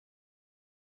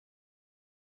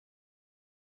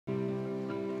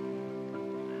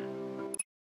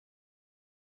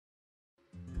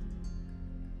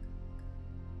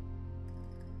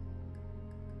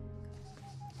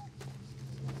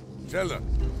Sheldon.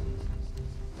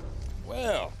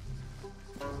 Well,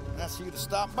 nice of you to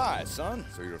stop by, son.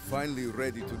 So you're finally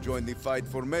ready to join the fight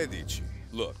for Medici.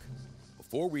 Look,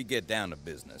 before we get down to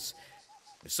business,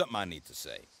 there's something I need to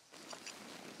say.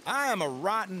 I am a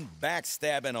rotten,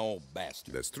 backstabbing old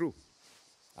bastard. That's true.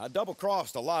 I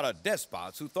double-crossed a lot of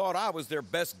despots who thought I was their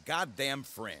best goddamn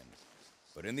friend.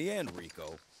 But in the end,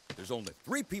 Rico, there's only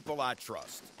 3 people I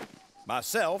trust.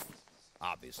 Myself,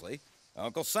 obviously,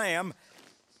 Uncle Sam,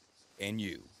 and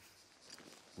you.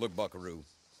 Look, Buckaroo,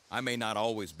 I may not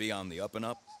always be on the up and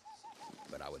up,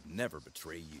 but I would never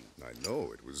betray you. I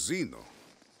know, it was Zeno.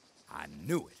 I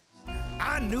knew it.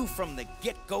 I knew from the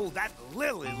get-go that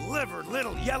lily-livered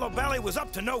little yellow belly was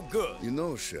up to no good. You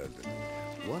know, Sheldon,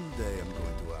 one day I'm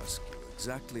going to ask you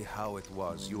exactly how it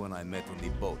was you and I met on the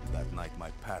boat that night my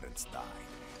parents died.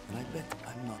 And I bet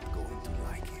I'm not going to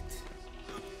like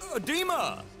it.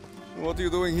 Dima! What are you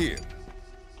doing here?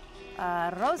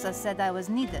 Rosa said I was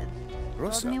needed.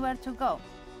 Rosa? Told me where to go.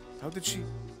 How did she...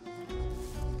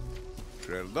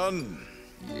 Sheldon,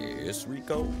 Yes,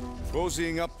 Rico?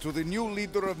 cozying up to the new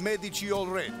leader of Medici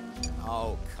already.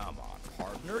 Oh, come on,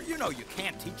 partner. You know you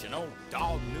can't teach an old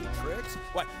dog new tricks.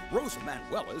 Why, Rosa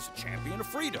Manuela's a champion of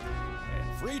freedom.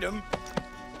 And freedom,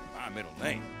 my middle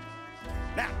name.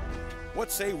 Now,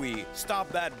 what say we stop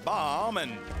that bomb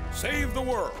and save the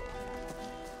world?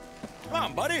 Come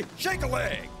on, buddy, shake a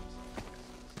leg.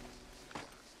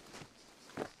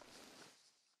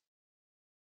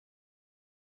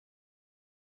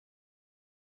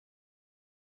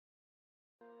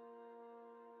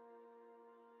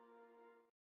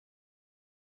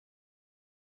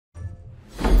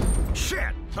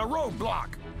 Shit! A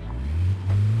roadblock!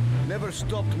 Never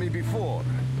stopped me before.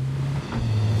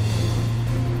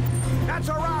 That's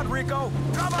all right, Rico.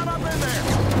 Come on up in there.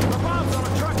 The bomb's on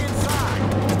a truck inside.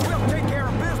 We'll take care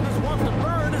of business once the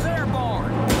bird is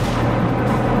airborne.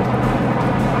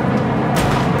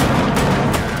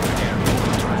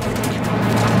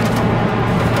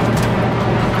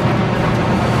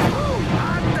 Oh,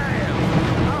 hot damn!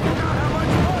 I forgot how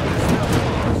much fun this stuff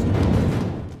was.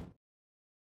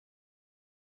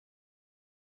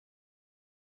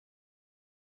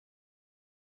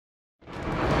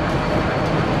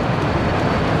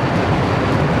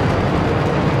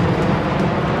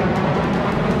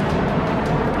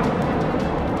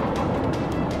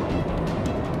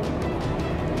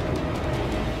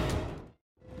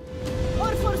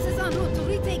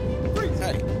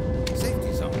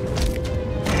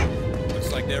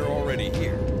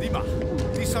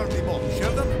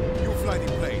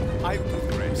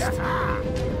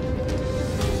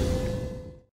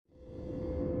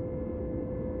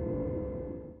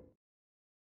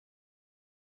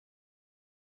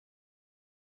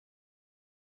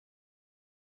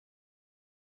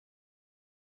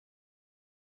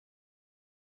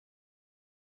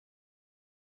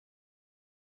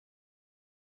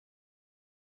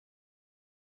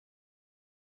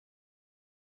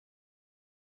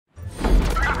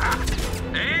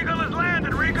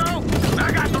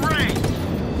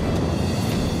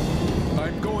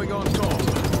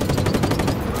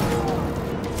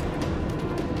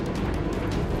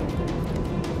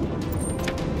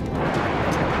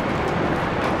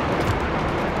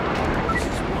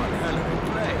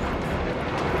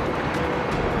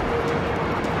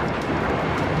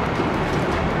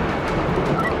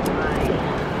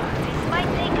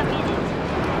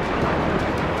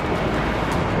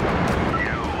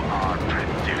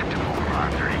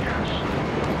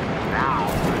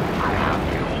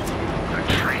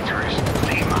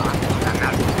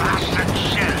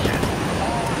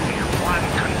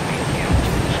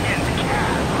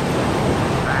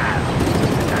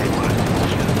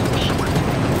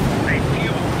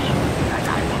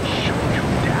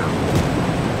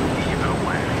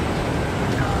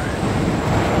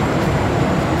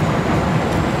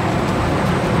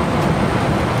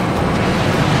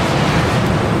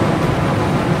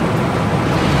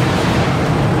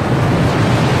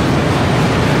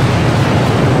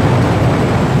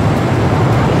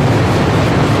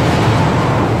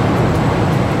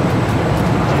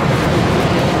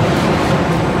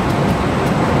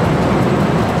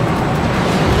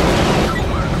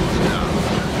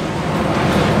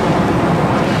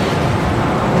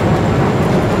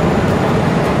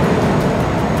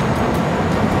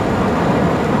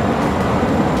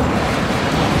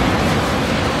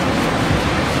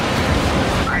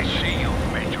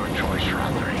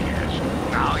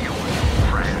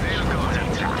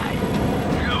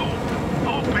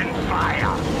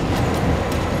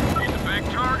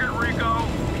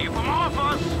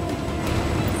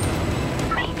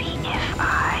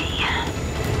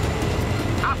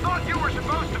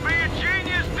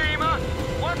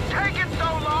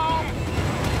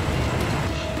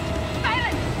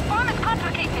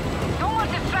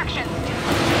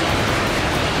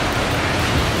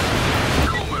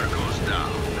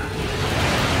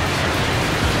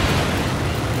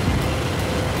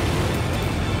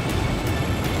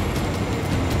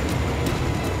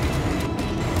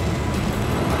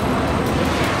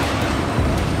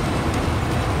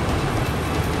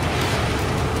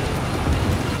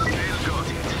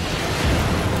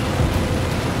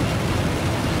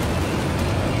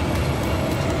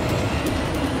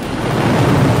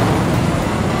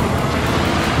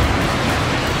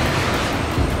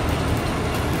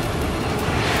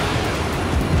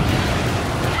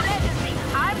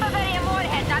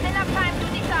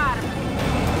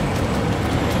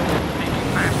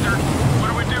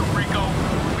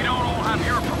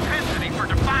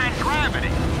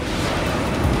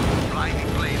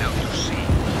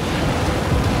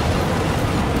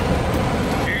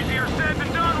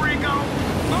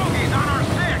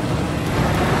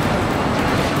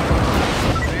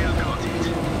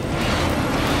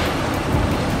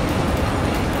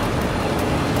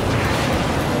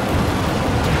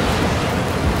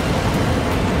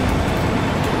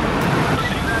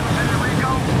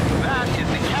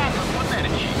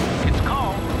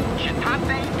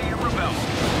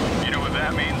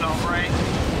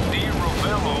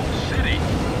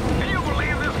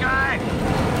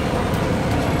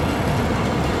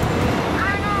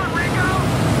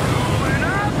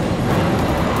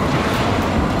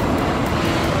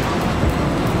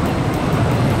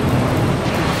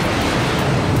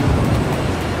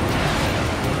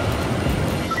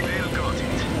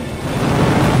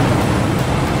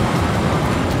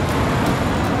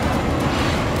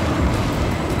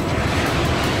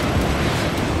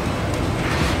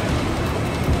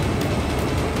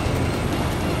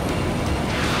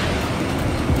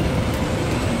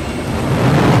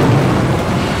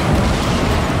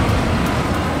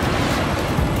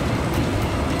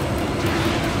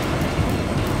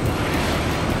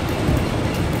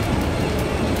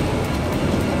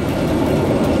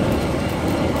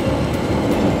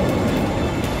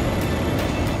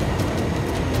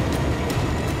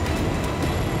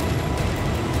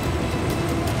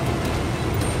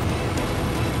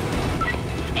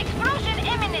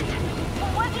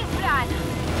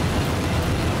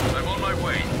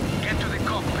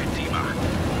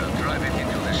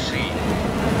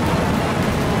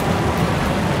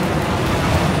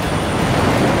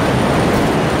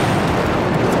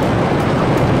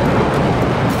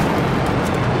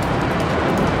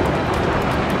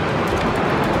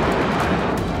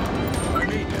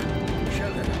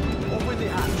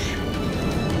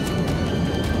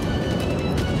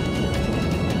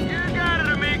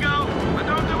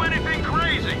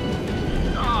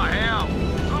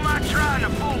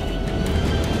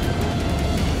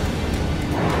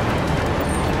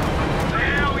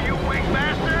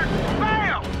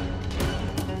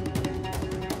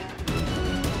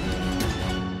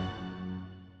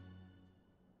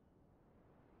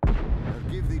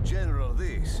 general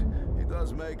this. He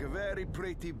does make a very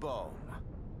pretty bone.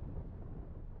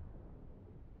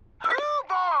 Oh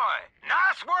boy!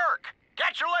 Nice work!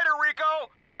 Catch you later,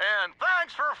 Rico! And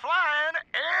thanks for flying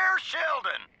Air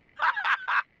Sheldon!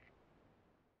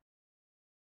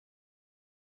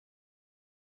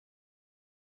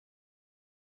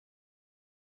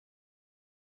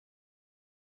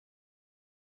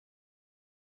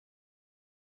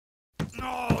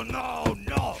 No, no,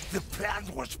 no! The plan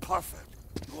was perfect.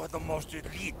 You are the most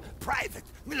elite, private,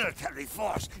 military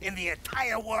force in the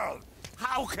entire world.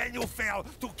 How can you fail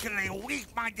to kill a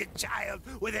weak-minded child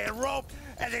with a rope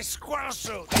and a squirrel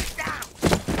suit? Now,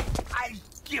 I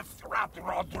gift wrapped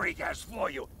Rodriguez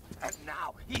for you, and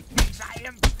now he thinks I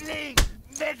am playing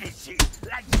Medici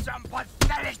like some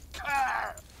pathetic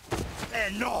cur.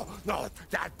 And no,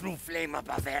 that blue flame of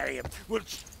Bavarium will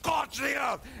scorch the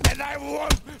earth, and I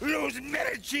won't lose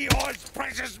Medici or his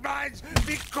precious mines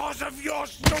because of your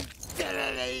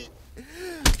stupidity.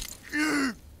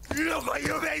 Look what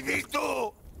you made me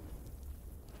do!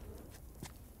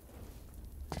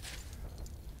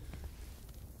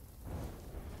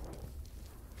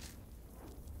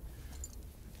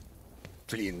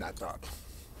 Clean that up.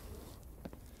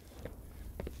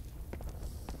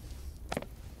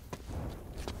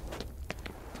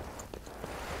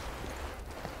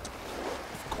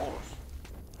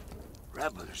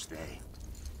 Rebels, they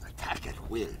attack at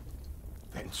will,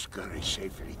 then scurry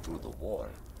safely through the wall.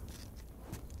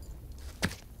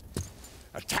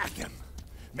 Attack them!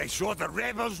 Make sure the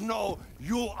rebels know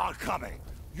you are coming.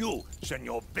 You send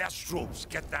your best troops,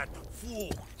 get that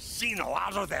fool Sino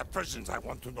out of their prisons. I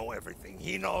want to know everything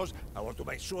he knows. I want to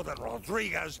make sure that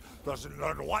Rodriguez doesn't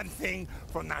learn one thing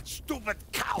from that stupid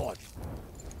coward.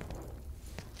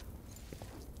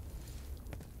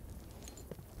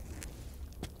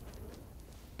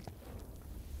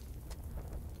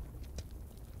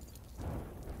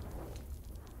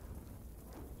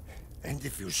 And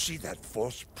if you see that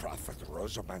false prophet,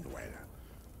 Rosa Manuela,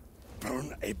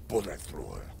 burn a bullet through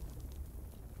her.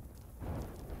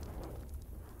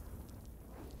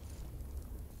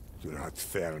 Do not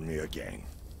fail me again.